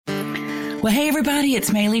Well, hey everybody, it's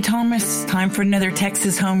Maylee Thomas. Time for another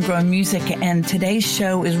Texas Homegrown Music, and today's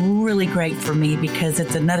show is really great for me because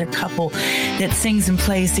it's another couple that sings and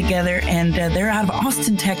plays together, and they're out of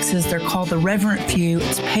Austin, Texas. They're called the Reverent Few.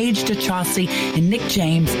 It's Paige DeChaussee and Nick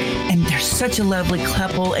James, and they're such a lovely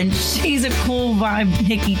couple, and she's a cool vibe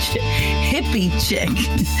hippie chick.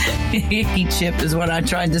 Hickey chip is what I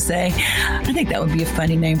tried to say. I think that would be a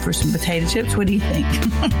funny name for some potato chips. What do you think?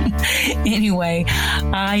 Anyway,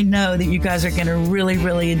 I know that you guys are going to really,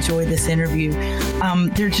 really enjoy this interview.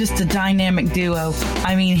 They're just a dynamic duo.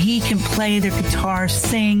 I mean, he can play the guitar,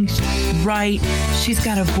 sing, write. She's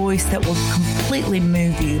got a voice that will completely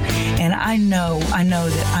move you. And I know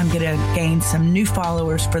that I'm going to gain some new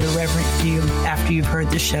followers for the Reverent Few after you've heard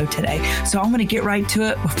the show today. So I'm going to get right to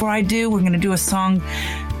it. Before I do, we're going to do a song.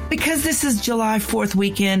 Because this is July 4th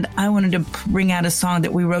weekend, I wanted to bring out a song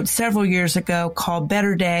that we wrote several years ago called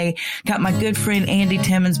Better Day. Got my good friend Andy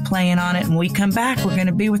Timmons playing on it. And when we come back, we're going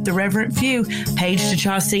to be with the Reverent Few, Paige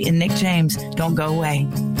DeChaussee and Nick James. Don't go away.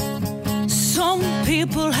 Some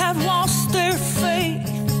people have lost their faith,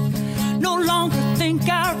 no longer think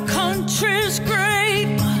our country's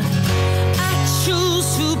great. I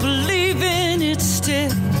choose to believe in it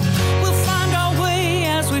still. We'll find our way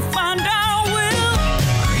as we find our will.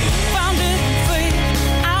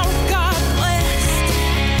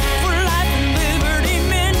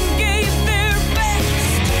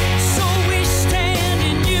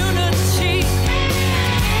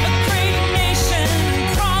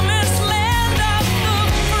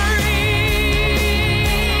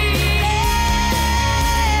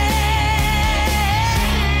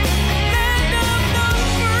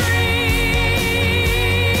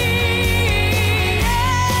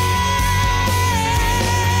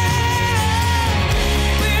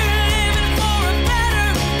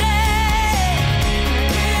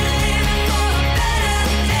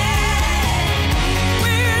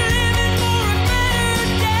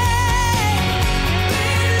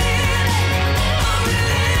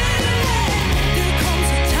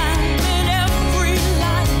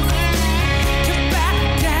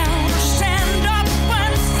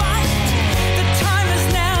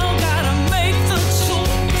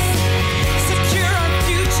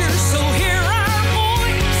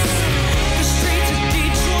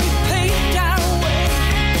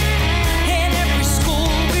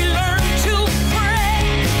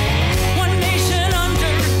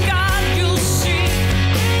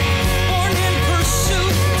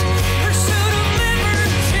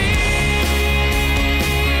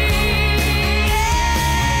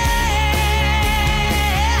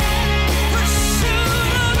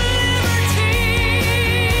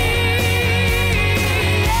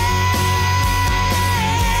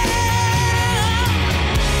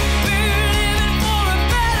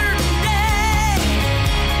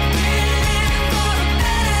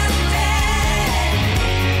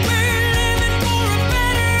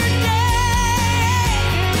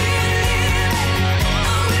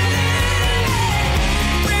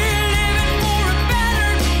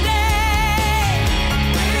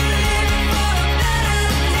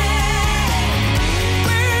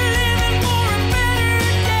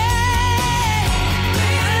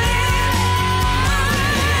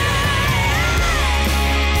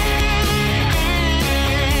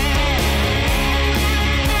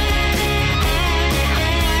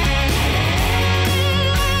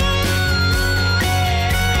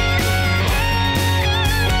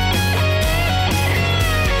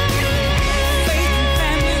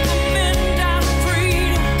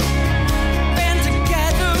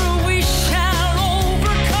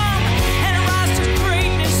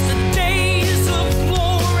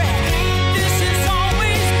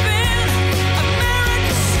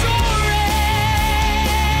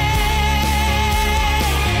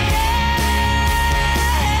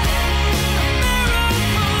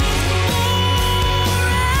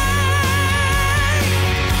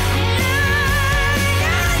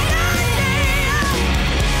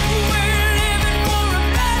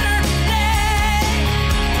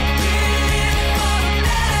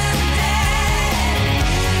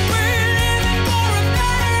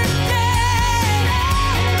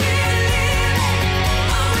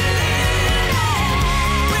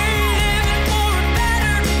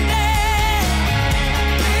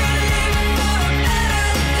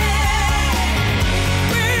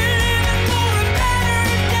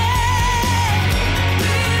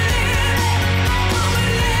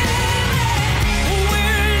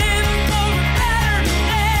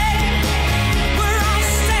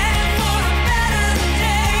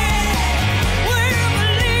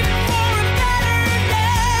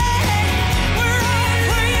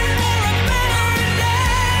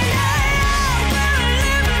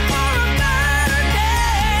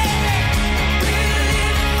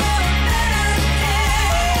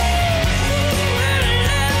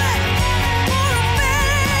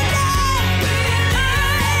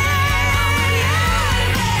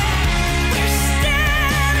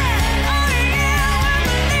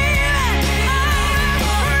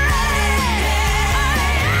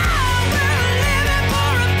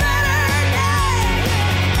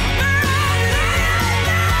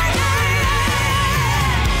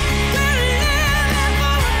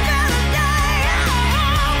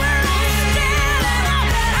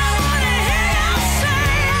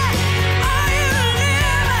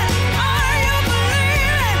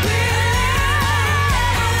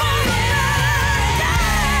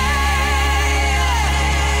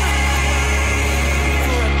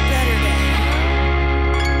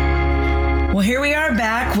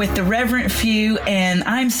 with the Reverent Few, and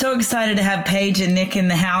I'm so excited to have Paige and Nick in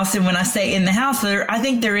the house. And when I say in the house, I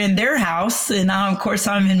think they're in their house, and of course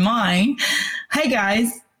I'm in mine. Hey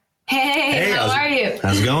guys. Hey, how are you?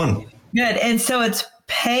 How's it going? Good. And so it's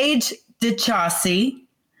Paige DeChaussee.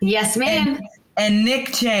 Yes, ma'am. And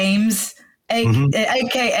Nick James,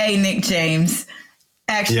 aka Nick James.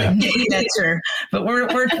 Actually, Nick Fetcher, but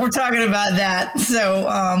we're talking about that. So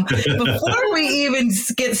before we even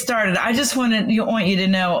get started, I just want you to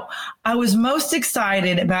know I was most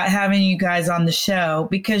excited about having you guys on the show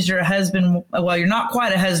because you're a husband. Well, you're not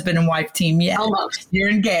quite a husband and wife team yet. Almost. You're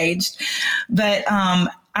engaged, but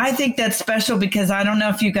I think that's special because I don't know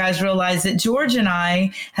if you guys realize that George and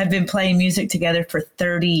I have been playing music together for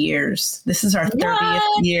 30 years. This is our 30th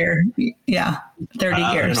year. Yeah, 30 years.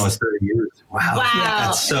 I didn't know it's 30 years. Wow. Yeah,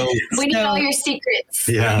 that's so. We need all your secrets.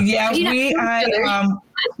 Yeah.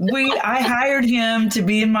 I hired him to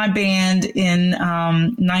be in my band in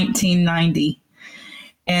 1990.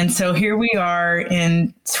 And so here we are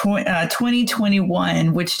in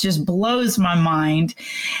 2021, which just blows my mind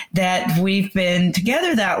that we've been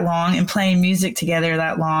together that long and playing music together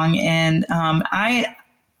that long. And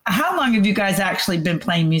how long have you guys actually been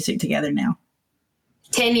playing music together now?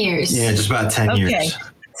 10 years. Yeah, just about 10 years.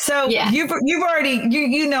 So you've already,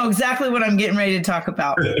 you know exactly what I'm getting ready to talk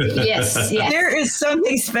about. Yes. There is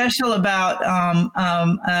something special about,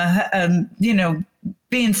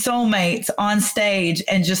 being soulmates on stage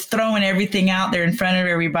and just throwing everything out there in front of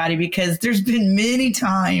everybody, because there's been many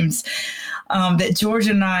times that George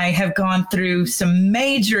and I have gone through some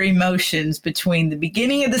major emotions between the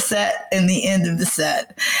beginning of the set and the end of the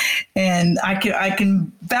set. And I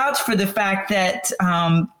can vouch for the fact that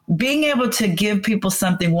being able to give people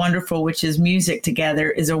something wonderful, which is music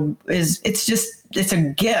together, it's a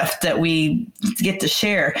gift that we get to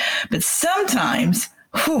share. But sometimes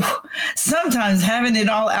having it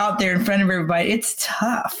all out there in front of everybody, it's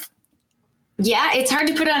tough. Yeah, it's hard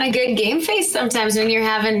to put on a good game face sometimes when you're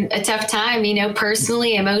having a tough time,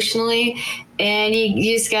 personally, emotionally, and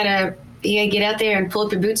you just gotta get out there and pull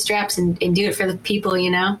up your bootstraps and do it for the people,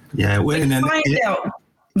 Yeah, find out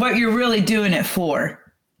what you're really doing it for.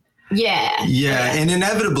 Yeah, and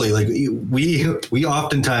inevitably, like we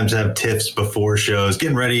oftentimes have tiffs before shows,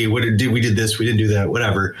 getting ready. We did this, we didn't do that,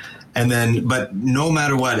 whatever. And then, but no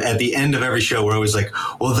matter what, at the end of every show, we're always like,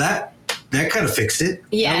 well, that kind of fixed it.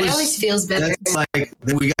 Yeah, it always feels better. That's like,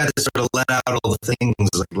 we got to sort of let out all the things,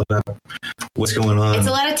 like let out what's going on. It's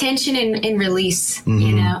a lot of tension and release,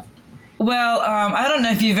 Well, I don't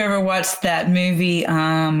know if you've ever watched that movie.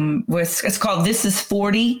 It's called This Is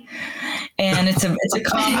 40, and it's a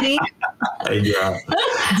comedy. Yeah.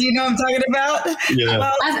 Do you know what I'm talking about? Yeah.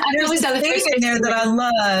 Well, there's a thing in there that I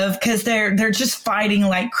love because they're just fighting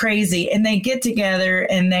like crazy, and they get together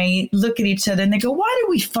and they look at each other and they go, "Why do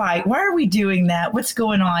we fight? Why are we doing that? What's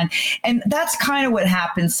going on?" And that's kind of what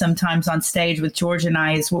happens sometimes on stage with George and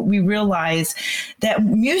I. Is what we realize that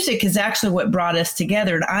music is actually what brought us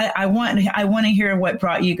together, and I want to hear what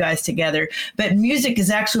brought you guys together. But music is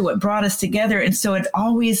actually what brought us together, and so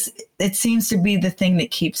it seems to be the thing that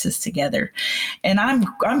keeps us together. And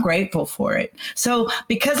I'm grateful for it. So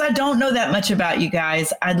because I don't know that much about you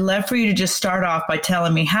guys, I'd love for you to just start off by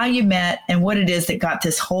telling me how you met and what it is that got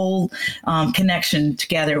this whole connection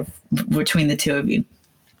together between the two of you.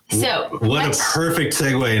 So what a perfect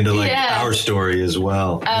segue into our story as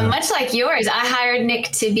well. Much like yours, I hired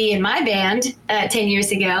Nick to be in my band 10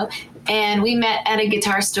 years ago. And we met at a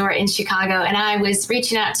guitar store in Chicago, and I was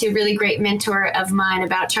reaching out to a really great mentor of mine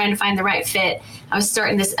about trying to find the right fit. I was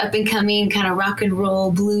starting this up and coming kind of rock and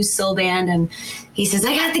roll blues soul band, and he says,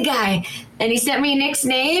 "I got the guy." And he sent me Nick's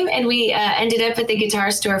name, and we ended up at the guitar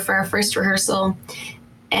store for our first rehearsal.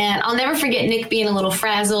 And I'll never forget Nick being a little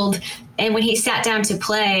frazzled. And when he sat down to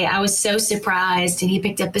play, I was so surprised, and he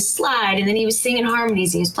picked up his slide, and then he was singing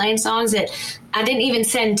harmonies. He was playing songs that I didn't even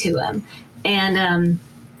send to him. And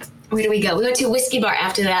where did we go? We went to a whiskey bar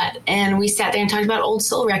after that, and we sat there and talked about old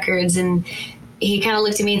soul records. And he kind of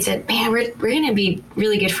looked at me and said, "Man, we're going to be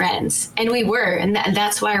really good friends." And we were, and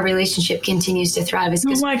that's why our relationship continues to thrive.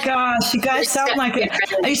 Oh my gosh, you guys sound like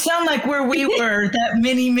where we were that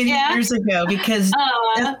many years ago, because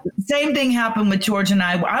the same thing happened with George and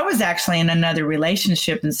I. I was actually in another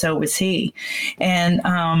relationship, and so was he. And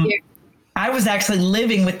I was actually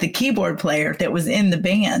living with the keyboard player that was in the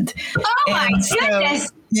band. Oh my goodness.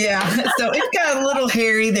 Yeah, so it got a little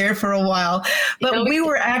hairy there for a while, but we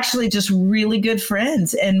were actually just really good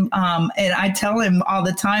friends. And I tell him all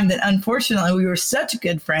the time that unfortunately we were such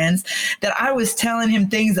good friends that I was telling him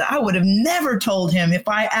things that I would have never told him if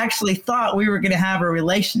I actually thought we were going to have a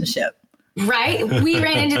relationship. Right. We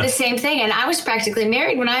ran into the same thing. And I was practically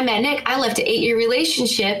married when I met Nick. I left an 8-year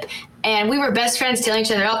relationship and we were best friends, telling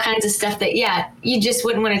each other all kinds of stuff that, you just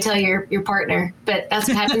wouldn't want to tell your partner. But that's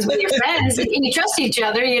what happens with your friends. And you trust each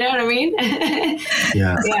other. You know what I mean?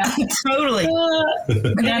 Yeah. Totally.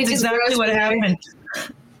 That's exactly what happened.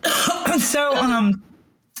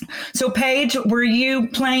 So Paige, were you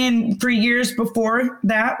playing for years before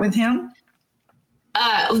that with him?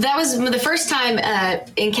 That was the first time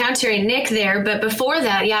encountering Nick there. But before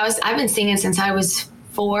that, I've been singing since I was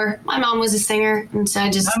 4. My mom was a singer, and so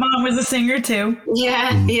my mom was a singer too.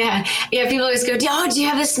 Yeah. People always go, "Oh, do you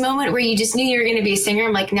have this moment where you just knew you were going to be a singer?"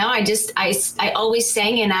 I'm like, no, I always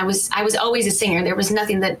sang, and I was always a singer. There was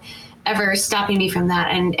nothing that ever stopping me from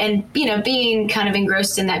that, and being kind of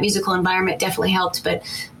engrossed in that musical environment definitely helped. But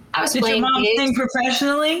I was playing. Did your mom gigs. sing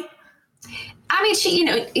professionally? I mean,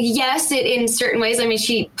 she, yes, in certain ways. I mean,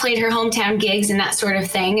 she played her hometown gigs and that sort of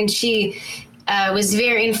thing. And she was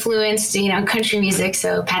very influenced, country music.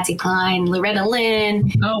 So Patsy Cline, Loretta Lynn.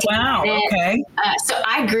 Oh, wow. Okay. So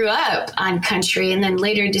I grew up on country and then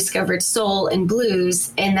later discovered soul and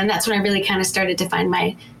blues. And then that's when I really kind of started to find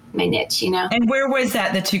my niche, And where was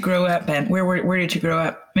that you grew up in? Where did you grow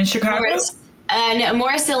up? In Chicago? No,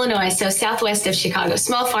 Morris, Illinois. So southwest of Chicago.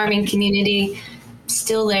 Small farming community.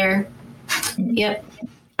 Still there. Yep.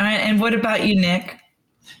 And what about you, Nick?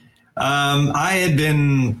 I had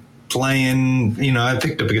been playing, I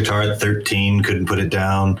picked up a guitar at 13, couldn't put it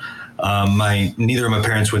down. Neither of my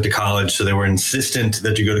parents went to college, so they were insistent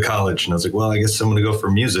that you go to college. And I was like, well, I guess I'm going to go for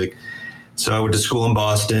music. So I went to school in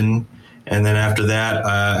Boston. And then after that,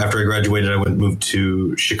 after I graduated, I moved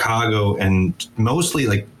to Chicago and mostly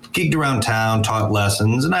gigged around town, taught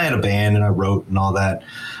lessons, and I had a band and I wrote and all that.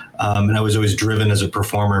 And I was always driven as a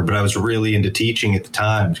performer, but I was really into teaching at the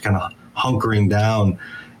time, kind of hunkering down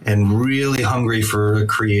and really hungry for a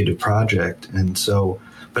creative project. And so,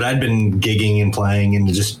 but I'd been gigging and playing and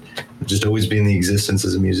just always been the existence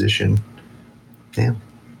as a musician. Yeah.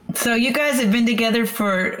 So you guys have been together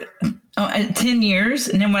for 10 years.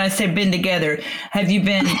 And then when I say been together, have you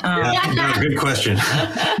been? Good question.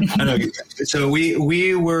 I know. So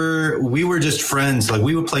we were just friends. Like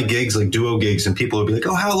we would play gigs, like duo gigs, and people would be like,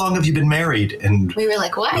 "Oh, how long have you been married?" And we were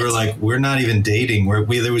like, "What?" We were like, "We're not even dating."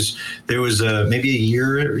 There was maybe a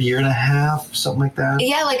year and a half, something like that.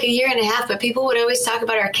 Yeah, like a year and a half. But people would always talk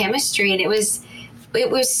about our chemistry, and it was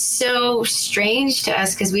so strange to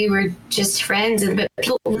us because we were just friends, but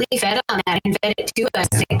people really fed on that and fed it to us.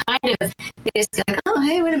 And kind of just like, oh,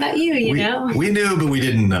 hey, what about you? We knew, but we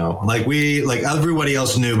didn't know. Like everybody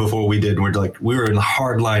else knew before we did. We were in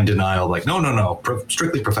hardline denial. Like, no,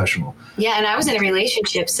 strictly professional. Yeah, and I was in a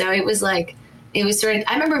relationship, so it was sort of.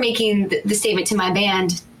 I remember making the statement to my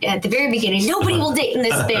band at the very beginning, nobody will date in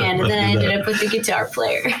this band. And then I ended up with the guitar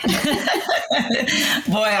player.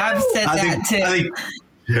 Boy, I've said that too.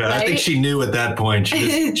 Right? I think she knew at that point.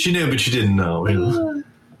 She knew, but she didn't know.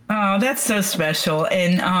 Oh, that's so special.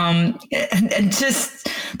 And just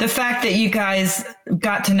the fact that you guys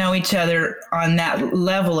got to know each other on that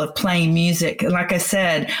level of playing music. Like I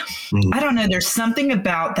said, I don't know, there's something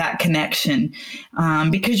about that connection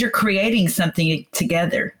because you're creating something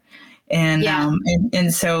together. And,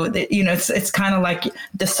 and so, it's kind of like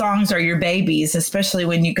the songs are your babies, especially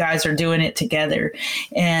when you guys are doing it together.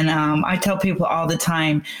 And I tell people all the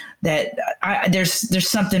time that there's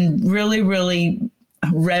something really, really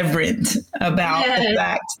reverent about the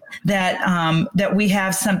fact that we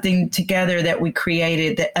have something together that we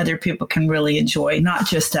created that other people can really enjoy, not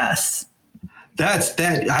just us.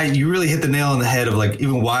 You really hit the nail on the head of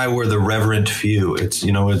even why we're the reverent few. It's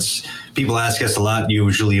people ask us a lot,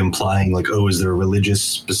 usually implying is there a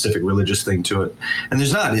specific religious thing to it? And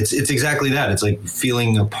there's not. It's exactly that. It's like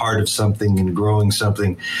feeling a part of something and growing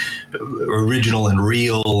something original and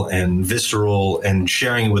real and visceral and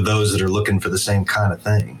sharing it with those that are looking for the same kind of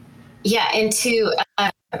thing. Yeah, and to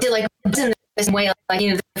in this way,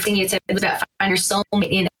 the thing you said was about finding your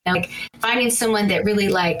soulmate, finding someone that really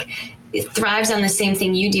it thrives on the same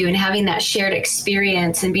thing you do, and having that shared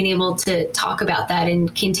experience and being able to talk about that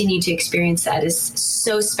and continue to experience that is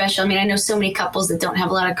so special. I mean, I know so many couples that don't have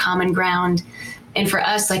a lot of common ground, and for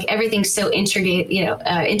us, everything's so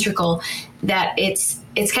integral that it's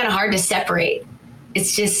kind of hard to separate.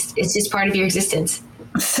 It's just part of your existence.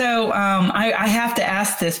 So I have to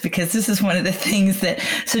ask this because this is one of the things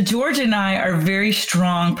so George and I are very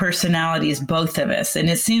strong personalities, both of us. And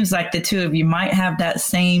it seems like the two of you might have that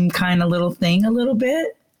same kind of little thing a little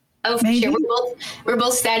bit. Oh, for sure. We're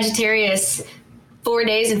both Sagittarius, 4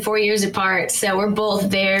 days and 4 years apart. So we're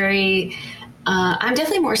both very, I'm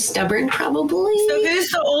definitely more stubborn probably. So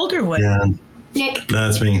who's the older one? Yeah. Nick.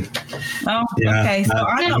 That's me. Oh, Yeah, okay. So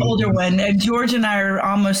I'm the older one. George and I are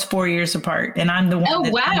almost 4 years apart, and I'm the one. Oh,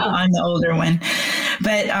 wow. I'm the older one.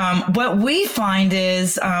 But what we find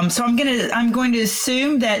is, so I'm going to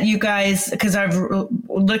assume that you guys, because I'm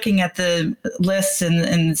looking at the lists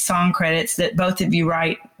and song credits, that both of you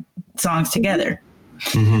write songs together.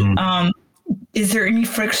 Mm-hmm. Is there any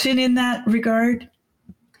friction in that regard?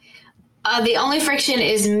 The only friction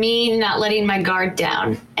is me not letting my guard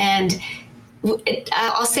down. And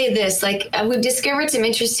I'll say this, like we've discovered some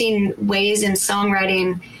interesting ways in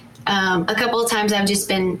songwriting. A couple of times I've just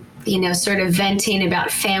been, sort of venting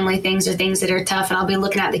about family things or things that are tough. And I'll be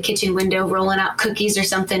looking out the kitchen window, rolling out cookies or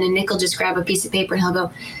something. And Nick will just grab a piece of paper and he'll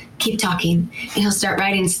go, keep talking. And he'll start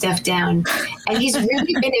writing stuff down. And he's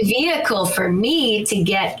really been a vehicle for me to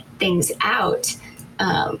get things out.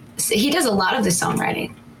 So he does a lot of the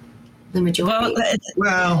songwriting. The majority.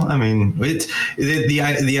 Well, I mean,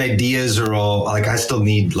 the ideas are all like, I still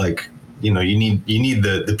need you need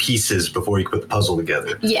the pieces before you put the puzzle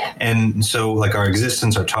together. Yeah. And so like our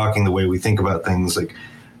existence, our talking, the way we think about things, like,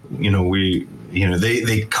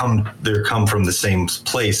 they come from the same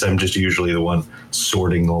place. I'm just usually the one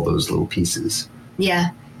sorting all those little pieces. Yeah.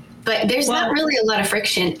 But there's not really a lot of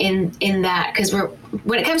friction in that, because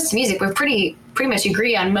when it comes to music, we're pretty much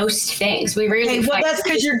agree on most things. We really that's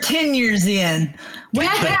because you're 10 years in. Wait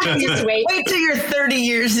till you're 30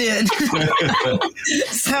 years in.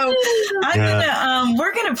 So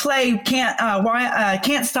we're gonna play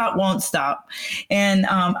Can't Stop, Won't Stop. And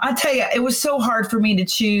I tell you, it was so hard for me to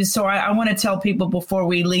choose. So I want to tell people before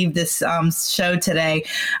we leave this show today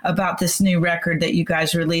about this new record that you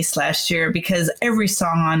guys released last year, because every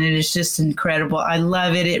song on it is just incredible. I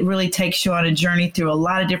love it. It really takes you on a journey through a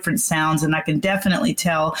lot of different sounds, and I can definitely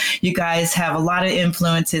tell you guys have a lot of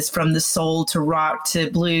influences from the soul to rock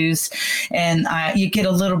to blues, and you get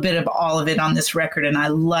a little bit of all of it on this record, and I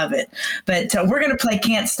love it. But we're going to play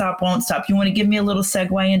Can't Stop, Won't Stop. You want to give me a little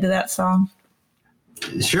segue into that song?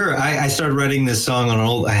 Sure. I started writing this song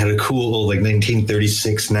on I had a cool old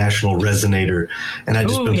 1936 National Resonator, and I'd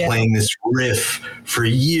just been playing this riff for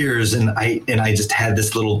years, and I just had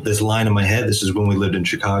this line in my head. This is when we lived in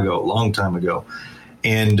Chicago a long time ago.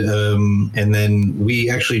 And then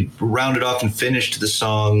we actually rounded off and finished the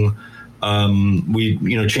song. We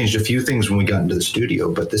changed a few things when we got into the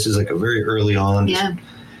studio, but this is like a very early on,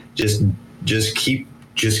 just keep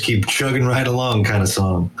chugging right along kind of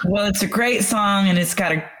song. Well, it's a great song, and it's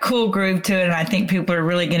got a cool groove to it, and I think people are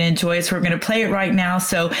really going to enjoy it. So we're going to play it right now.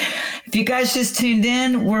 So if you guys just tuned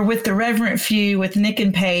in, we're with the Reverent Few with Nick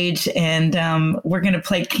and Paige, and we're going to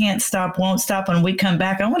play Can't Stop, Won't Stop. When we come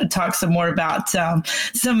back, I want to talk some more about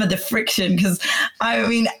some of the friction, because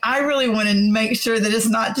I really want to make sure that it's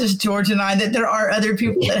not just George and I, that there are other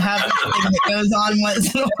people that have something that goes on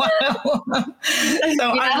once in a while.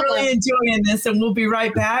 So I'm really enjoying this, and we'll be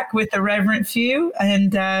right back with the Reverent Few,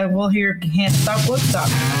 and we'll hear Can't Stop, Won't Stop.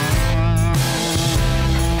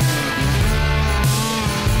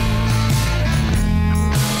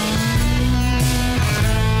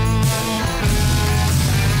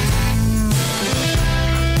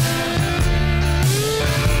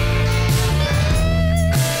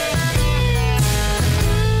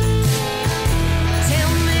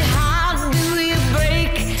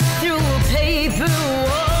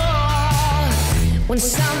 When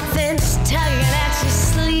something's tugging at your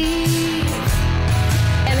sleeve,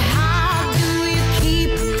 and how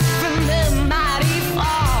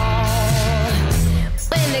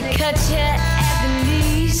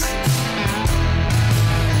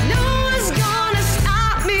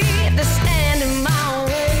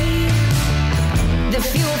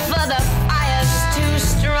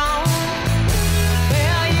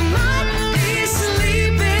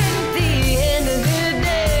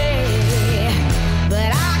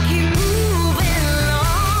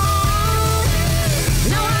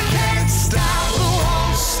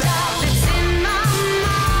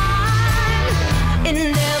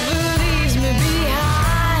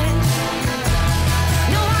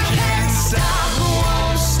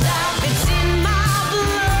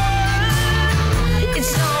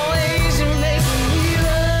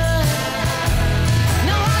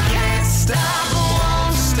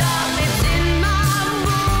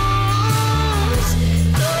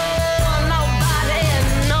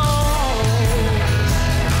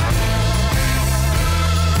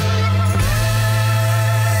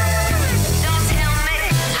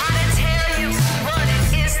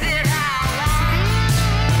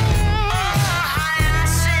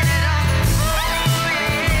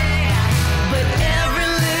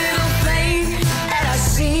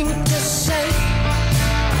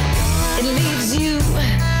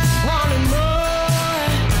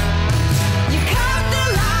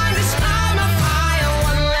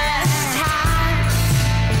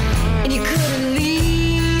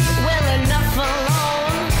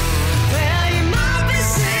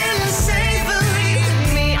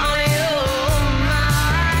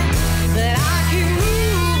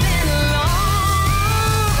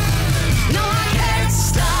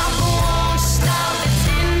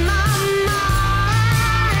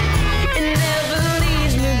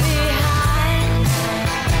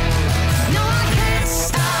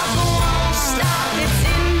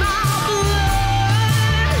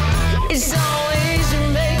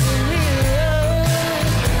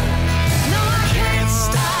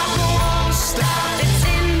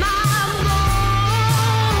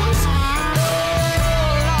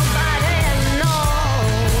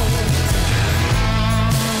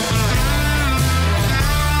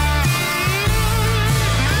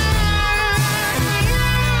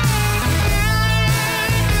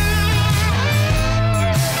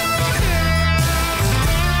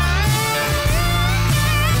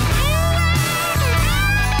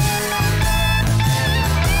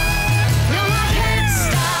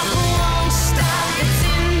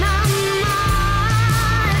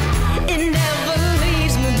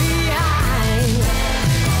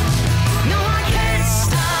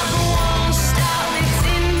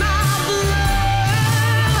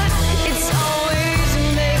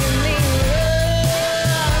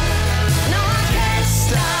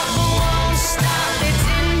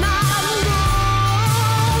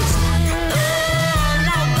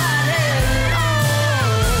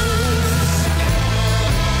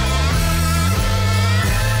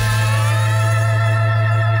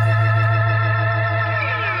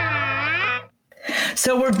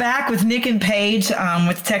So we're back with Nick and Paige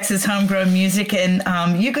with Texas Homegrown Music. And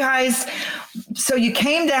you guys, so you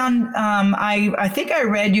came down, I think I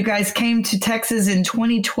read you guys came to Texas in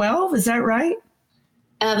 2012. Is that right?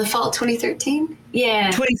 The fall 2013? Yeah.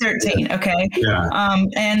 2013. Okay. Yeah.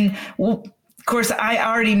 And well, of course, I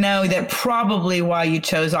already know that probably why you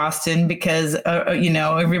chose Austin because,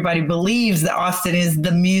 everybody believes that Austin is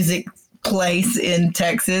the music place in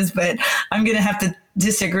Texas, but I'm going to have to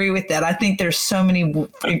disagree with that. I think there's so many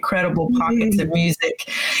incredible pockets of music,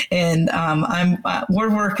 and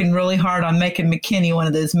we're working really hard on making McKinney one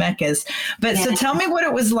of those meccas. But so tell me what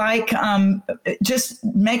it was like, just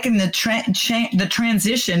making the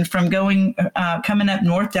transition from coming up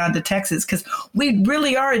north down to Texas, because we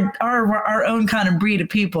really are our own kind of breed of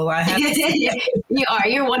people. I have to say.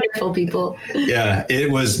 You're wonderful people. Yeah, it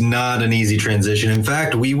was not an easy transition. In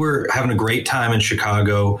fact, we were having a great time in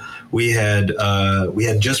Chicago. We had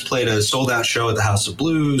just played a sold out show at the House of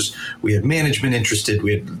Blues. We had management interested.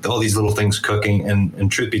 We had all these little things cooking.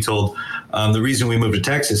 And truth be told, the reason we moved to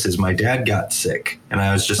Texas is my dad got sick. And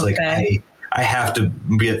I was just like, I have to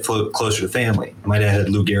get closer to family. My dad had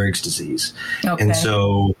Lou Gehrig's disease. Okay. And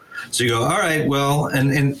so you go, all right, well,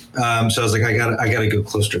 and so I was like, I gotta go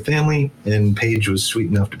closer to family. And Paige was sweet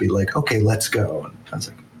enough to be like, okay, let's go. And I was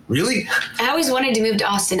like, really? I always wanted to move to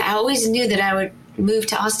Austin. I always knew that I would move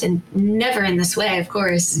to Austin, never in this way, of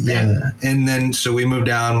course. Yeah. And then so we moved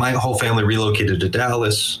down. My whole family relocated to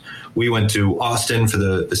Dallas. We went to Austin for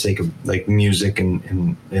the sake of like music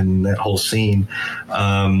and that whole scene.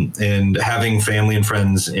 And having family and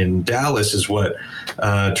friends in Dallas is what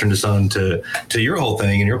turned us on to your whole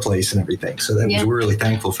thing and your place and everything. So we're really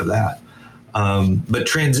thankful for that. But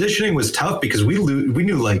transitioning was tough because we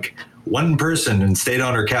knew like one person and stayed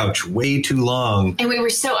on her couch way too long. And we were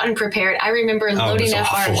so unprepared. I remember loading up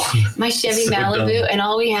my Chevy Malibu, and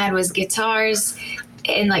all we had was guitars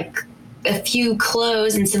and like a few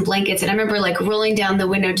clothes and some blankets. And I remember like rolling down the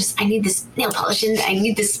window, I need this nail polish and I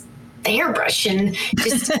need this hairbrush, and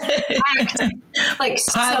just like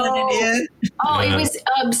it was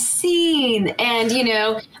obscene. And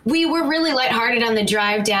we were really lighthearted on the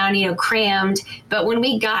drive down, crammed, but when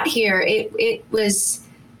we got here it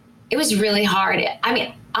was really hard. I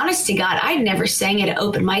mean, honest to God, I'd never sang at an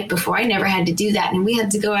open mic before. I never had to do that. And we had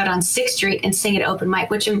to go out on 6th Street and sing at open mic,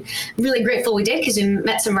 which I'm really grateful we did because we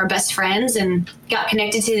met some of our best friends and got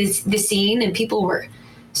connected to the scene, and people were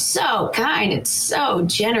so kind and so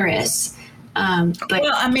generous. Well,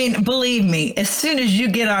 I mean, believe me, as soon as you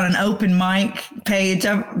get on an open mic page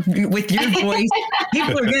with your voice,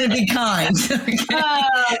 people are going to be kind.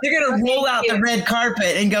 They're going to roll out the red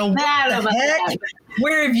carpet and go, what the heck?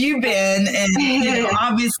 Where have you been? And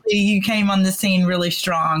obviously you came on the scene really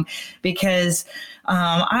strong because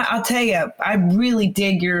I'll tell you, I really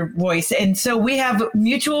dig your voice. And so we have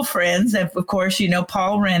mutual friends, of course,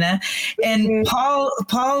 Paul Renna. And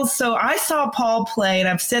Paul, so I saw Paul play, and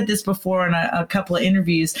I've said this before in a couple of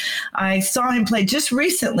interviews. I saw him play just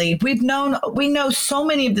recently. We know so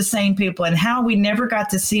many of the same people, and how we never got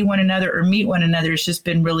to see one another or meet one another has just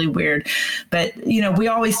been really weird. But, we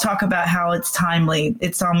always talk about how it's timely.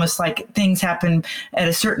 It's almost like things happen at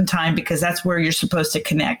a certain time because that's where you're supposed to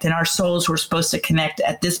connect, and our souls were supposed to connect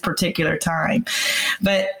at this particular time.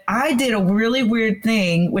 But I did a really weird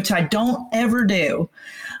thing, which I don't ever do.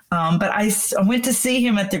 But I went to see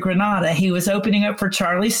him at the Granada. He was opening up for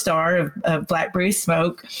Charlie Starr of Blackberry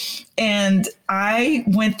Smoke. And I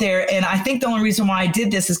went there, and I think the only reason why I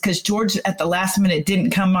did this is because George at the last minute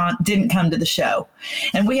didn't come to the show.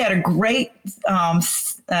 And we had a great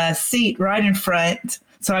seat right in front.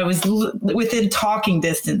 So I was within talking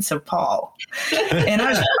distance of Paul, and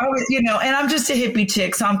I was, and I'm just a hippie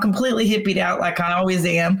chick, so I'm completely hippied out like I always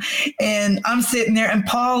am. And I'm sitting there, and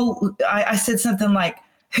Paul, I said something like,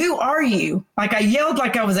 "Who are you?" Like I yelled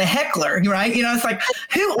like I was a heckler, right? It's like,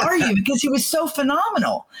 "Who are you?" Because he was so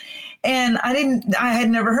phenomenal, and I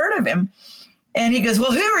had never heard of him. And he goes,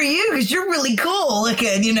 "Well, who are you? Because you're really cool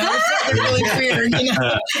looking, something really weird, And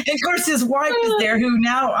of course, his wife is there, who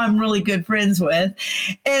now I'm really good friends with.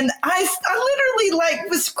 And I literally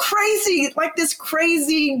was crazy, like this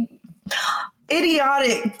crazy,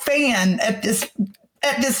 idiotic fan at this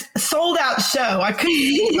sold out show. I couldn't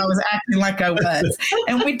believe I was acting like I was.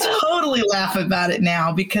 And we totally laugh about it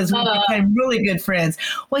now because we became really good friends.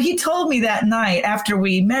 Well, he told me that night after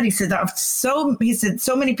we met, he said, so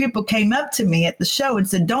many people came up to me at the show and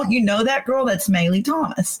said, "Don't you know that girl? That's Maylee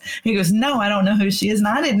Thomas." He goes, "No, I don't know who she is." And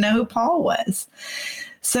I didn't know who Paul was.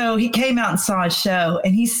 So he came out and saw a show,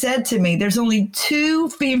 and he said to me, "There's only 2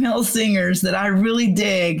 female singers that I really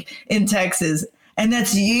dig in Texas, and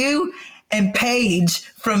that's you and Paige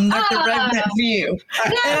from the Redneck View.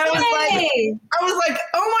 And I was like,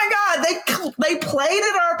 oh my God, they played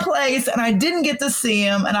at our place and I didn't get to see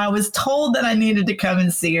them. And I was told that I needed to come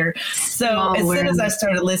and see her. So as soon as I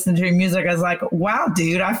started listening to her music, I was like, wow,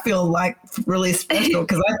 dude, I feel like really special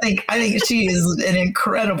because I think she is an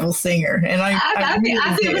incredible singer. And I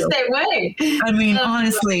feel the same way. I mean,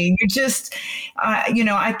 honestly, you're just,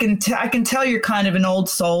 I can tell you're kind of an old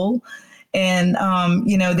soul. And,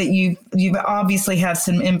 that you've obviously have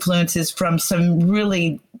some influences from some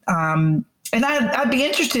really, and I'd be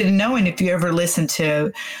interested in knowing if you ever listened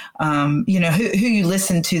to, who you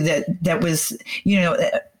listened to that was,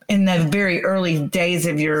 in the very early days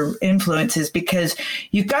of your influences, because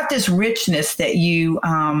you've got this richness that you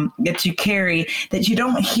carry that you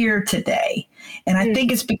don't hear today. And I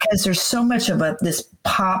think it's because there's so much of this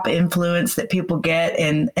pop influence that people get.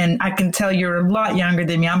 And I can tell you're a lot younger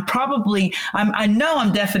than me. I know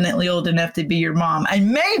I'm definitely old enough to be your mom. I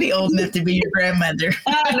may be old enough to be your grandmother.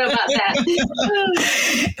 I don't know about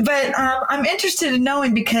that. But I'm interested in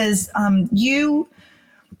knowing because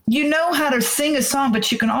you know how to sing a song,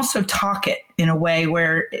 but you can also talk it in a way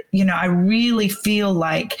where, I really feel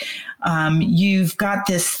like you've got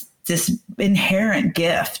this inherent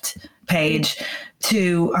gift, Paige,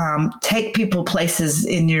 to take people places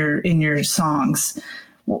in your songs.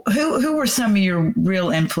 Who were some of your real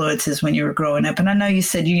influences when you were growing up? And I know you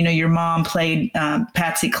said, your mom played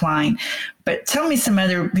Patsy Cline, but tell me some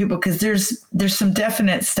other people, because there's some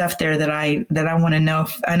definite stuff there that I want to know.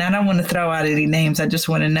 And I don't want to throw out any names. I just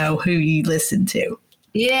want to know who you listened to.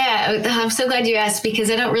 Yeah, I'm so glad you asked,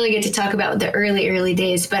 because I don't really get to talk about the early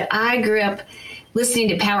days, but I grew up listening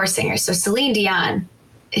to power singers. So Celine Dion,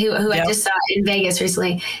 who I just saw in Vegas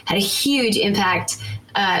recently, had a huge impact.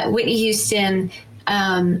 Whitney Houston,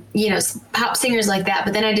 pop singers like that.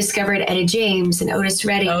 But then I discovered Etta James and Otis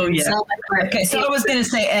Redding. Oh, yeah. Okay, so I was going to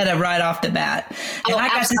say Etta right off the bat. And I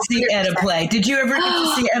got to see Etta play. Did you ever get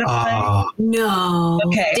to see Etta play? No.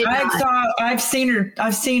 Okay, I've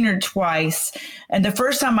seen her twice. And the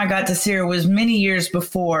first time I got to see her was many years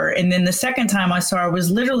before. And then the second time I saw her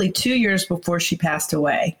was literally 2 years before she passed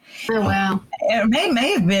away. Oh, wow. It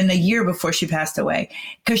may have been a year before she passed away,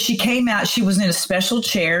 because she came out, she was in a special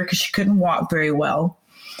chair because she couldn't walk very well.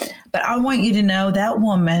 But I want you to know that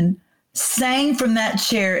woman sang from that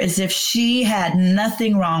chair as if she had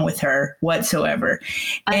nothing wrong with her whatsoever.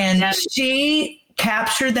 And she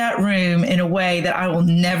captured that room in a way that I will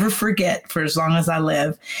never forget for as long as I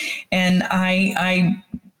live. And I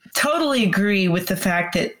totally agree with the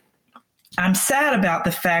fact that I'm sad about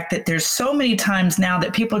the fact that there's so many times now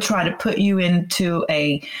that people try to put you into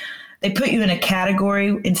a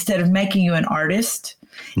category instead of making you an artist.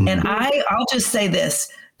 Mm-hmm. And I'll just say this,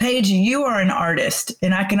 Paige, you are an artist,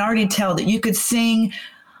 and I can already tell that you could sing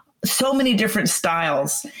so many different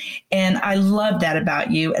styles. And I love that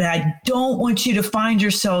about you. And I don't want you to find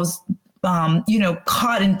yourselves,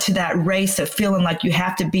 caught into that race of feeling like you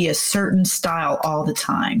have to be a certain style all the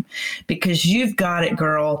time, because you've got it,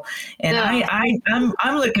 girl. And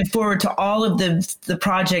I'm looking forward to all of the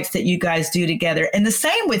projects that you guys do together. And the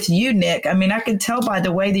same with you, Nick. I mean, I can tell by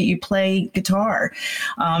the way that you play guitar,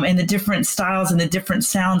 and the different styles and the different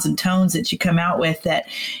sounds and tones that you come out with, that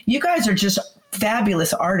you guys are just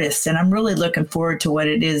fabulous artists. And I'm really looking forward to what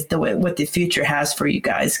it is, what the future has for you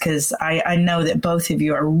guys, because I know that both of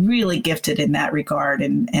you are really gifted in that regard.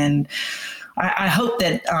 And I hope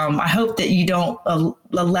that you don't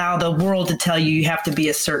allow the world to tell you have to be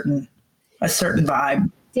a certain vibe.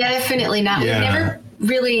 Definitely not. Yeah. We never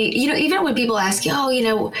really, even when people ask you,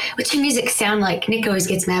 what's your music sound like? Nick always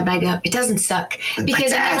gets mad, but I go, it doesn't suck.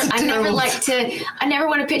 Because I never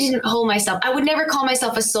want to pigeonhole myself. I would never call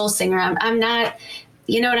myself a soul singer. I'm not,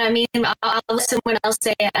 you know what I mean? I'll let someone else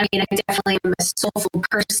say it. I mean, I definitely am a soulful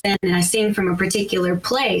person and I sing from a particular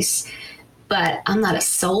place, but I'm not a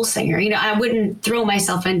soul singer. I wouldn't throw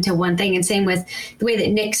myself into one thing. And same with the way that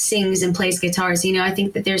Nick sings and plays guitars. I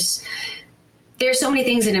think that there's so many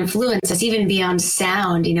things that influence us, even beyond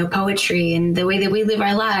sound, poetry and the way that we live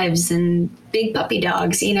our lives and big puppy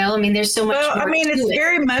dogs, there's so much. Well, it's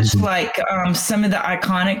very much like some of the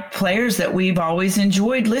iconic players that we've always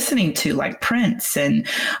enjoyed listening to, like Prince and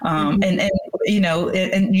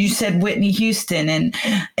you said Whitney Houston and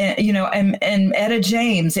Etta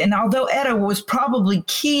James. And although Etta was probably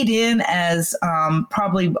keyed in as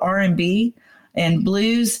probably R&B and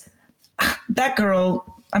blues, that girl,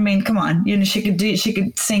 I mean, come on, she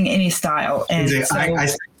could sing any style. And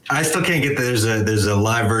I still can't get there's a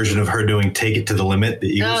live version of her doing "Take It to the Limit," the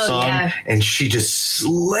Eagles song, and she just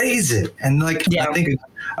slays it. And I think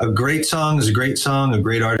a great song is a great song, a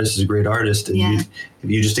great artist is a great artist, and if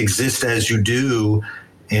you just exist as you do,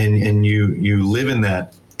 and you live in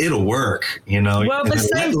that, it'll work. Well, the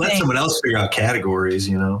same let someone else figure out categories.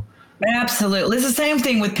 Absolutely. It's the same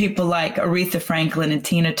thing with people like Aretha Franklin and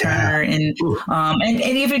Tina Turner and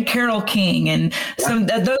even Carole King. And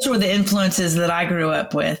those were the influences that I grew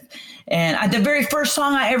up with. And the very first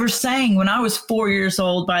song I ever sang when I was 4 years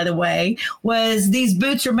old, by the way, was "These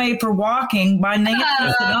Boots Are Made for Walking" by Nancy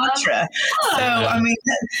Sinatra.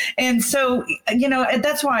 So,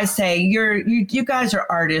 that's why I say you guys are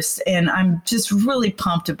artists, and I'm just really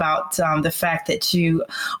pumped about the fact that you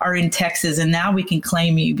are in Texas, and now we can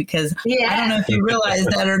claim you because I don't know if you realize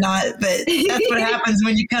that or not, but that's what happens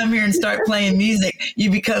when you come here and start playing music.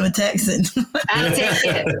 You become a Texan. I'll take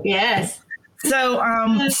it. Yes. So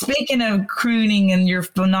speaking of crooning and your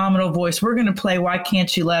phenomenal voice, we're going to play "Why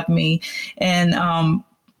Can't You Love Me?" And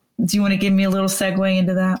do you want to give me a little segue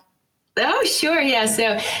into that? Oh, sure. Yeah.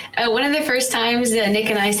 So one of the first times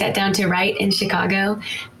Nick and I sat down to write in Chicago,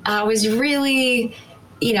 I was really,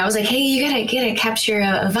 I was like, hey, you gotta capture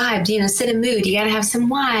a vibe, set a mood. You gotta have some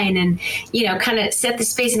wine and, kind of set the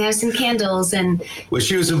space and have some candles. And well,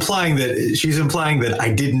 she's implying that I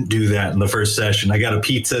didn't do that in the first session. I got a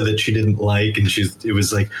pizza that she didn't like, and it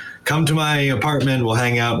was like, come to my apartment, we'll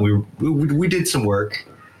hang out. And we did some work.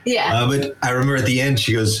 Yeah. But I remember at the end,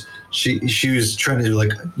 she goes, she was trying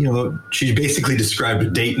to she basically described a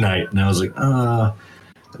date night, and I was like,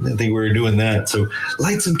 I didn't think we were doing that. So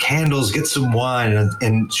light some candles, get some wine.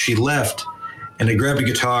 And she left, and I grabbed a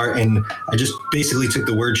guitar, and I just basically took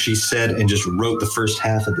the words she said and just wrote the first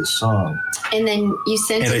half of the song. And then you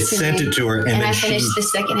sent it to me. And I sent it to her. And then I finished the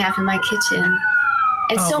second half in my kitchen.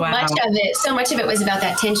 And much of it was about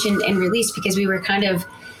that tension and release, because we were kind of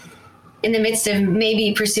in the midst of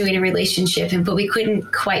maybe pursuing a relationship, but we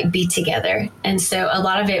couldn't quite be together. And so a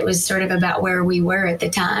lot of it was sort of about where we were at the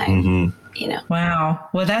time. Mm-hmm. Wow.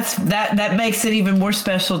 Well, that makes it even more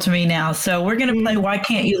special to me now. So we're going to play "Why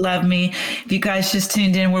Can't You Love Me?" If you guys just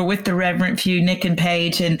tuned in, we're with the Reverent Few, Nick and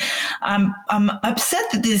Paige, and I'm upset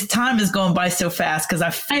that this time is going by so fast, because I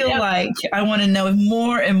feel like I want to know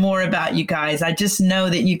more and more about you guys. I just know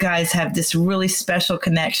that you guys have this really special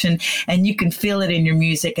connection, and you can feel it in your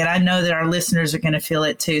music, and I know that our listeners are going to feel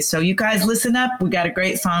it too. So you guys listen up. We got a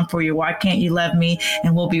great song for you, "Why Can't You Love Me?"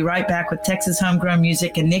 And we'll be right back with Texas Homegrown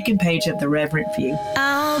Music and Nick and Paige of the Reverent Few.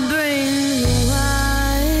 I'll bring the wine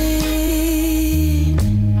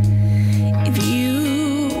if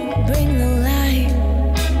you bring the light.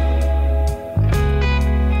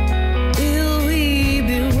 Will we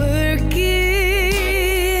be working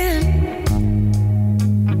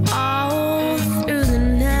all through the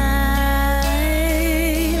night?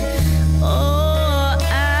 Oh,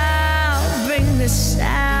 I'll bring the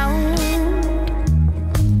sound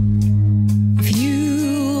if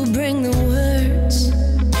you bring the words.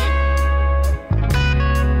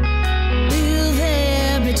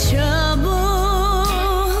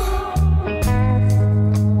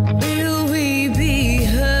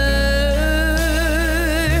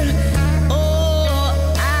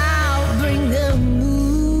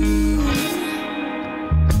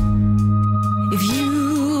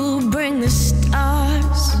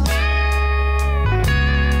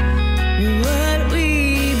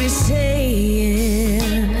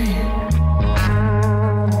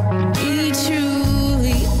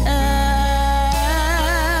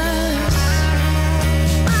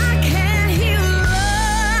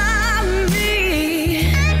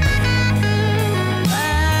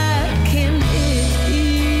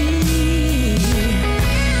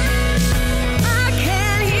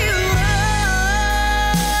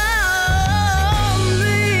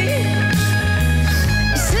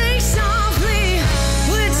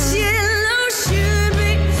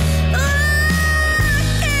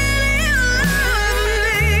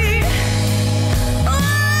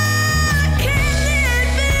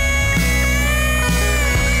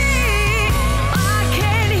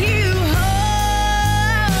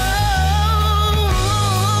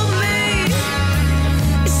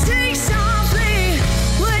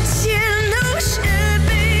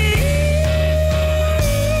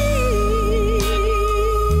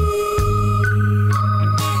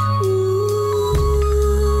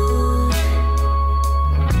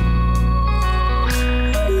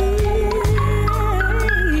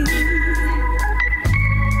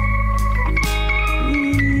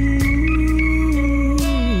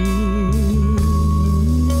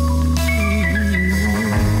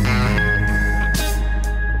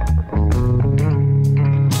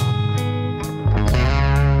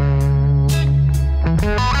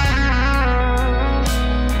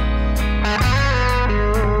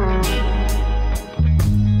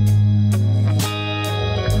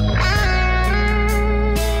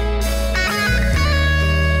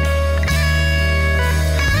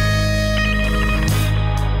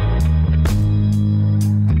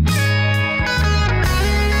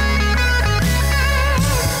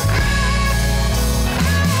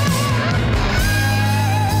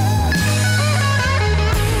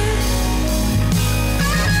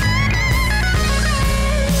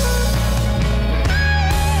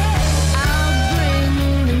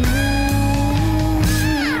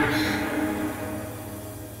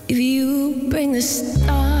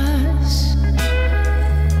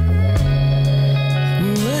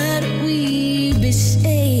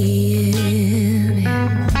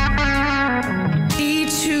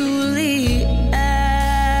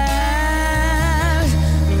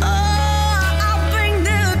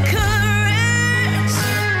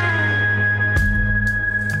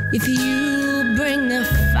 if you bring the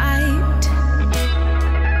fight,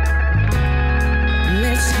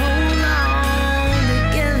 let's hold on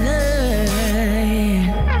together.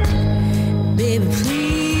 Baby,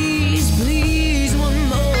 please, please, one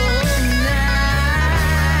more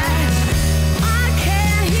night. Why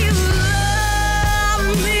can't you love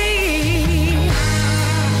me?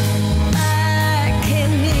 Why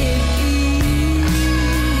can't it be?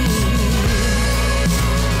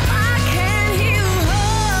 Why can't you hold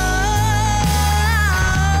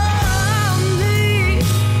me?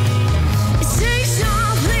 Say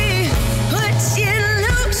softly what you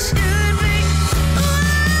look should be. Why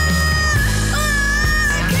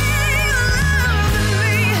can't you love me?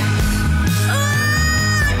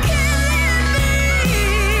 Why can't it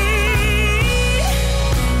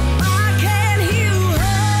be? Why can't you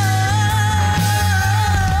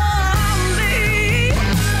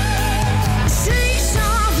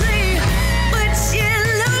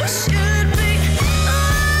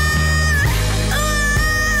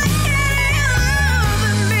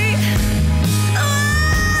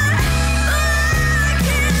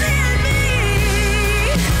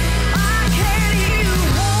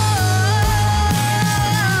hold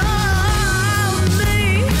me?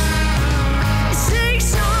 Say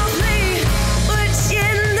softly what you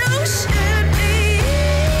look should be.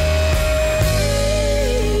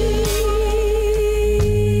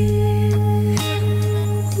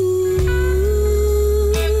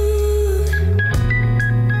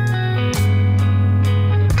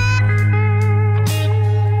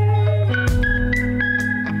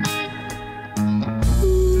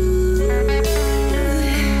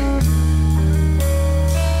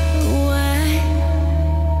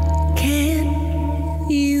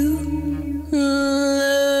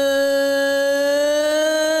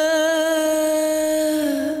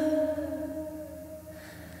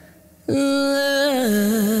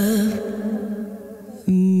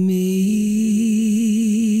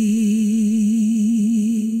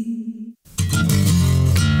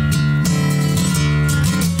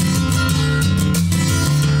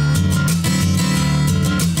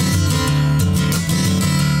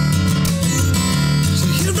 So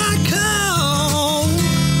here I come,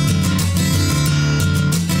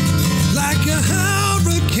 like a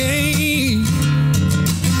hurricane.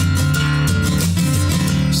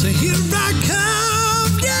 So here I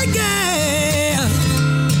come, yeah, yeah,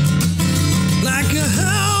 like a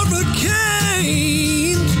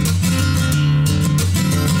hurricane.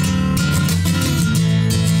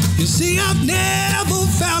 You see, I've never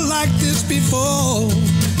felt like this before.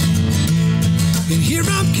 And here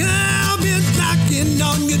I'm coming, knocking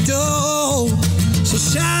on your door. So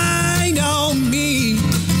shine on me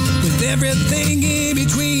with everything in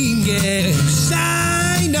between, yeah.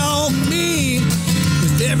 Shine on me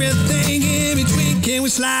with everything in between. Can we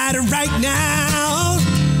slide it right now?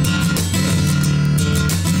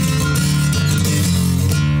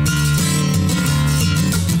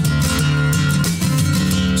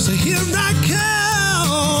 So here I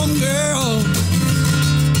come, girl,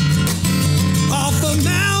 off a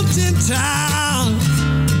mountain top.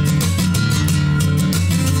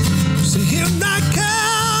 So here I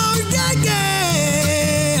come, yeah,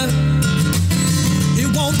 yeah. It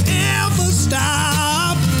won't ever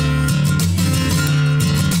stop.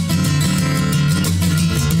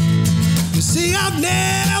 You see, I've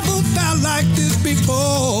never felt like this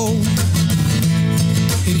before.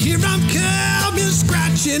 And here I'm coming,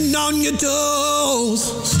 scratching on your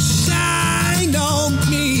toes. Shine on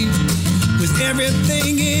me with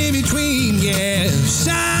everything in between, yeah.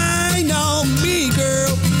 Shine on me,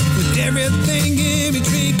 girl, with everything in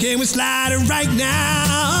between. Can we slide it right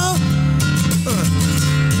now?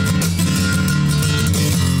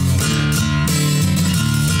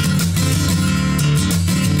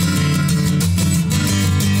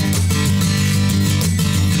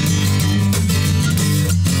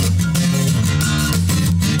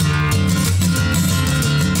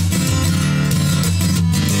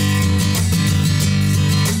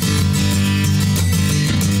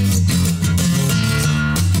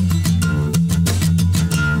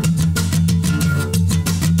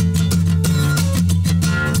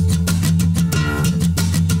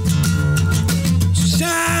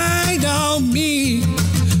 Shine on me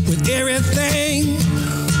with everything.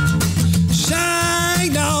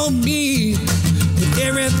 Shine on me with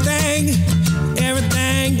everything.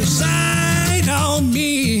 Everything. Shine on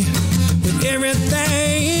me with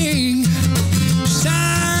everything.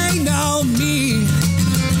 Shine on me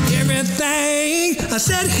with everything. I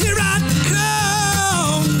said, here I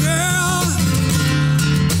come, girl,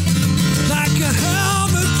 like a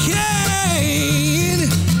hurricane.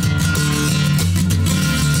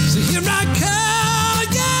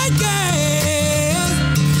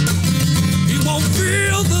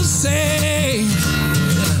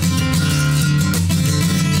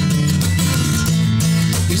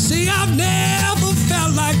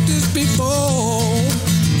 before.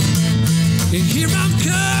 And here I'm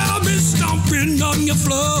coming, stomping on your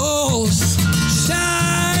floors.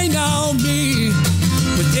 Shine on me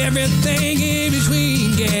with everything in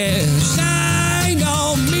between, yeah. Shine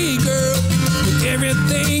on me, girl, with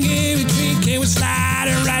everything in between. Can we slide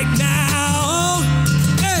it right now?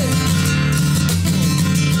 Hey.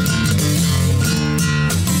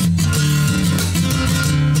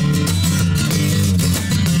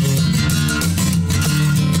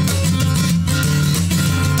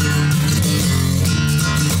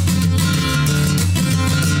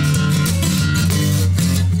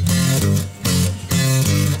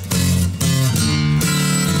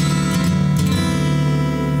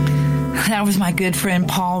 That was my good friend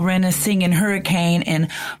Paul Renna singing Hurricane, and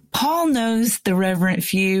Paul knows the Reverend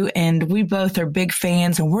Few, and we both are big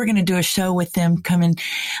fans, and we're going to do a show with them coming.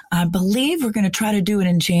 I believe we're going to try to do it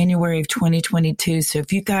in January of 2022. So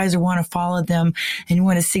if you guys want to follow them and you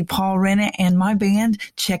want to see Paul Renna and my band,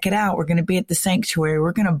 check it out. We're going to be at the Sanctuary.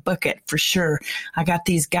 We're going to book it for sure. I got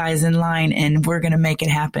these guys in line, and we're going to make it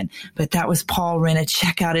happen. But that was Paul Renna.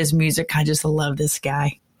 Check out his music. I just love this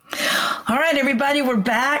guy. All right, everybody, we're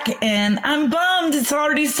back, and I'm bummed. It's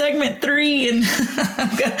already segment 3, and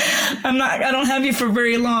I don't have you for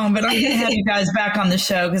very long, but I'm going to have you guys back on the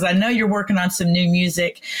show because I know you're working on some new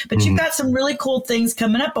music, but you've got some really cool things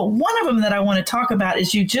coming up. But one of them that I want to talk about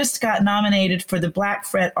is you just got nominated for the Black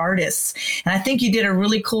Fret Artists, and I think you did a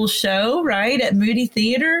really cool show, right, at Moody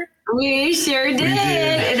Theater? We sure did.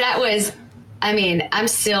 That was, I'm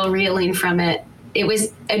still reeling from it. It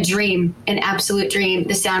was a dream, an absolute dream.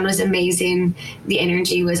 The sound was amazing. The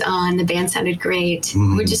energy was on. The band sounded great.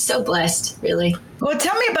 We're just so blessed, really. Well,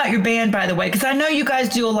 tell me about your band, by the way, because I know you guys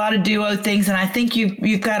do a lot of duo things, and I think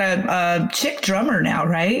you've got a chick drummer now,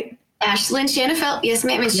 right? Ashlyn Shanafelt, yes,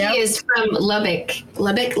 ma'am. And she is from Lubbock,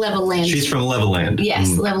 Levelland. She's from Levelland. Yes,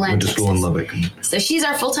 Levelland, went to school in Lubbock. So she's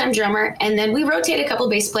our full-time drummer, and then we rotate a couple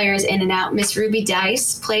bass players in and out. Miss Ruby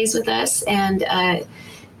Dice plays with us, and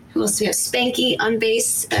who else? We have Spanky on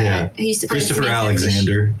bass. He used to play Christopher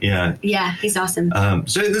Alexander. Yeah, he's awesome.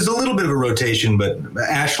 So there's a little bit of a rotation, but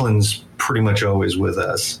Ashlyn's pretty much always with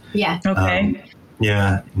us. Yeah. Okay.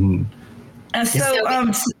 Yeah. And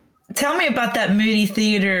so, tell me about that Moody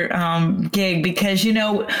Theater gig, because,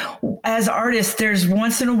 as artists, there's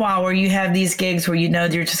once in a while where you have these gigs where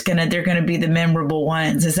they're going to be the memorable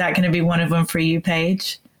ones. Is that going to be one of them for you,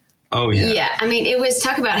 Paige? Oh, yeah. Yeah. It was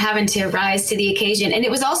talk about having to rise to the occasion. And it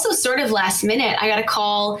was also sort of last minute. I got a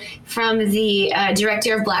call from the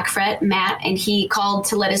director of Black Fret, Matt, and he called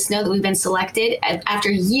to let us know that we've been selected after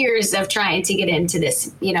years of trying to get into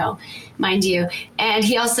this, mind you. And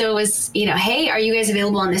he also was, hey, are you guys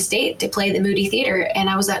available on this date to play the Moody Theater? And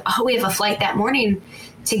I was like, oh, we have a flight that morning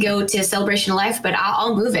to go to Celebration of Life, but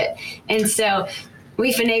I'll move it. And so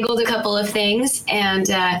we finagled a couple of things, and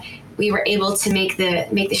we were able to make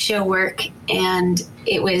the show work, and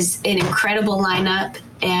it was an incredible lineup.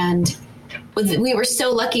 And we were so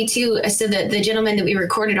lucky too. So the gentleman that we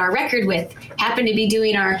recorded our record with happened to be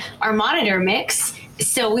doing our monitor mix.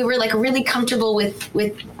 So we were like really comfortable with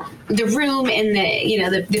the room and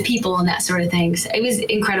the people and that sort of thing. So it was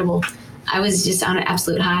incredible. I was just on an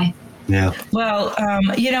absolute high. Yeah. Well,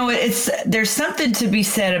 there's something to be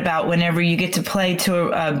said about whenever you get to play to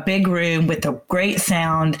a big room with a great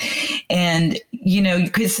sound, and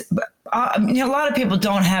because a lot of people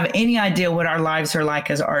don't have any idea what our lives are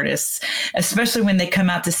like as artists, especially when they come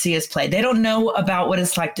out to see us play. They don't know about what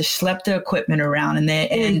it's like to schlep the equipment around and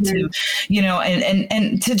to,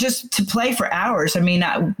 and to play for hours.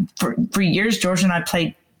 For years, George and I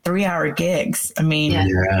played 3-hour gigs.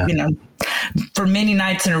 For many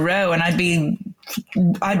nights in a row, and I'd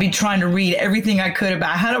be trying to read everything I could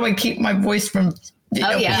about how do I keep my voice from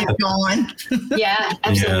going. Yeah,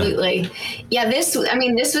 absolutely. Yeah, this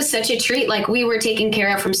was such a treat. Like, we were taken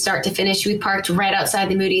care of from start to finish. We parked right outside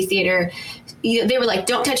the Moody Theater. They were like,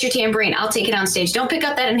 don't touch your tambourine, I'll take it on stage. Don't pick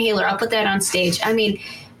up that inhaler, I'll put that on stage.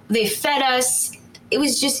 They fed us. It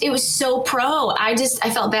was so pro. I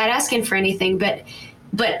felt bad asking for anything, but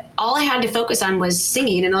all I had to focus on was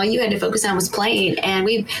singing, and all you had to focus on was playing. And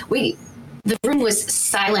the room was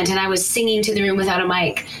silent, and I was singing to the room without a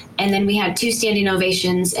mic. And then we had 2 standing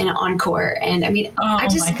ovations and an encore. And my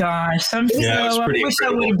gosh, I wish I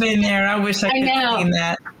would have been there. I wish I could have seen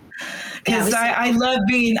that. Because I love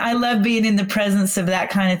being in the presence of that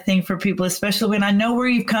kind of thing for people, especially when I know where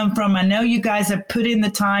you've come from. I know you guys have put in the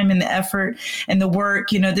time and the effort and the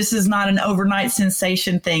work. You know, this is not an overnight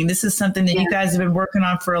sensation thing. This is something that you guys have been working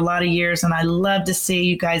on for a lot of years, and I love to see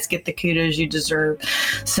you guys get the kudos you deserve.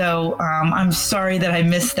 So I'm sorry that I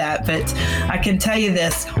missed that, but I can tell you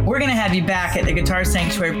this: we're going to have you back at the Guitar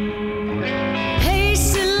Sanctuary.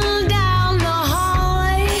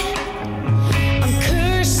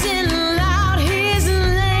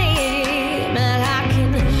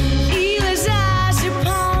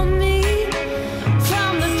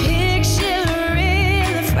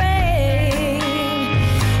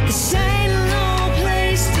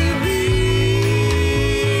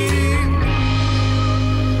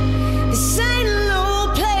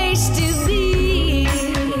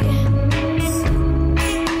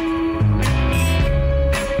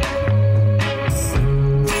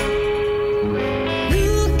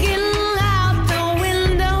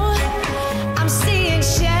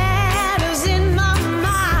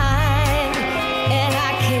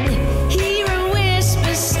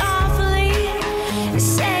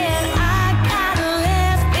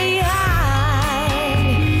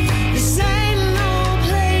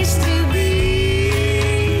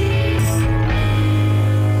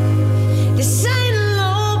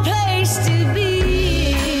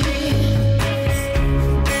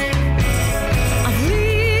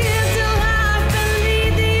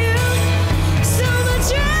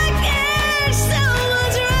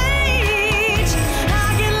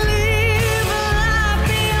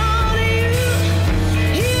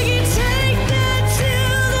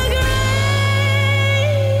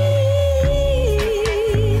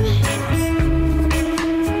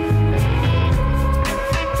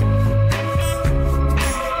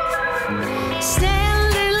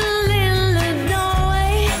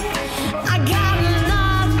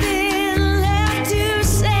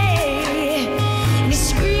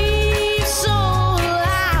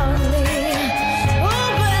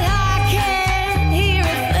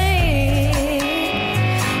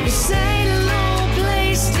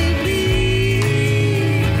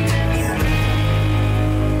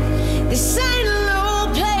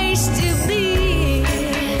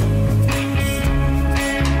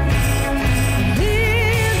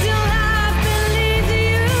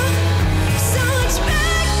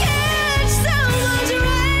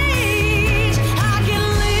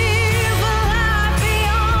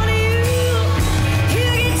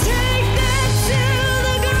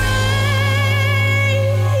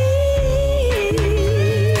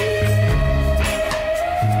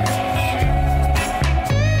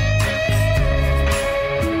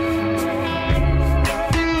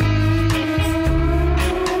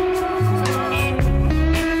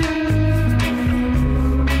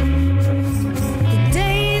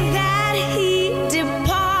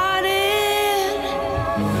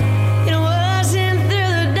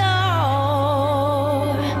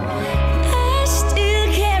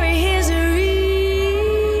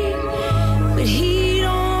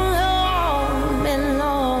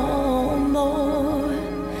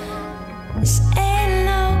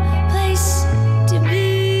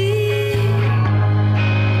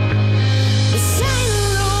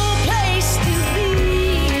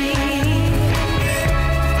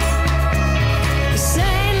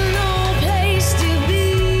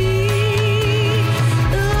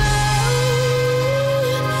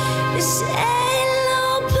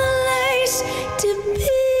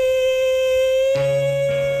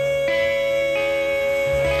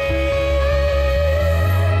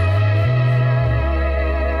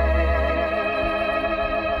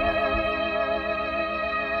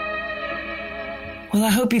 Well, I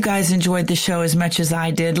hope you guys enjoyed the show as much as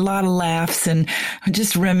I did. A lot of laughs and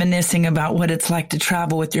just reminiscing about what it's like to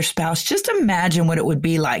travel with your spouse. Just imagine what it would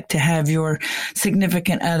be like to have your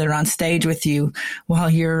significant other on stage with you while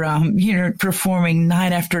you're performing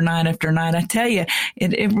night after night after night. I tell you,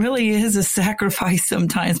 it really is a sacrifice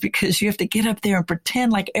sometimes because you have to get up there and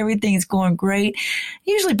pretend like everything's going great.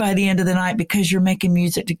 Usually by the end of the night, because you're making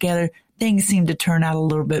music together, things seem to turn out a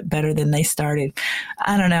little bit better than they started.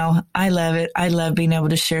 I don't know. I love it. I love being able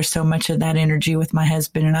to share so much of that energy with my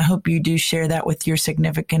husband, and I hope you do share that with your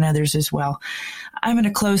significant others as well. I'm going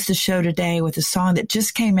to close the show today with a song that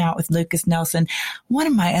just came out with Lukas Nelson, one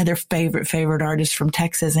of my other favorite artists from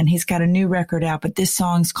Texas, and he's got a new record out, but this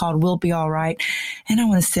song's called We'll Be All Right, and I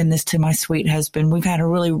want to send this to my sweet husband. We've had a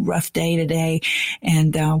really rough day today,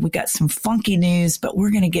 and we got some funky news, but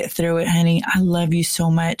we're going to get through it, honey. I love you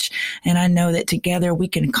so much, And I know that together we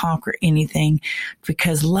can conquer anything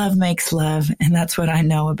because love makes love. And that's what I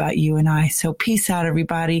know about you and I. So peace out,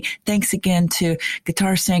 everybody. Thanks again to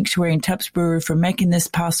Guitar Sanctuary and Tubbs Brewery for making this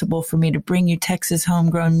possible for me to bring you Texas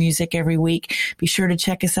homegrown music every week. Be sure to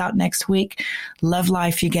check us out next week. Love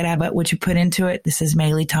life. You get out of what you put into it. This is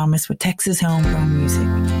Maylee Thomas with Texas homegrown music.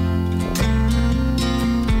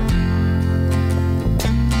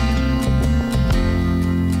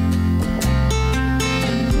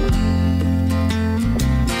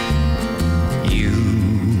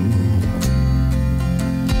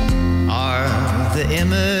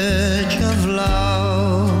 Image of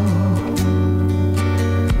love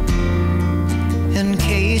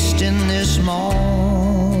encased in this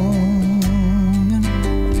moment,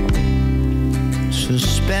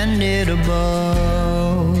 suspended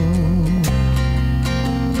above,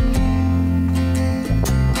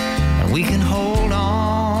 and we can hold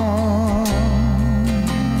on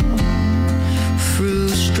through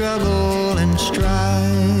struggle and strife.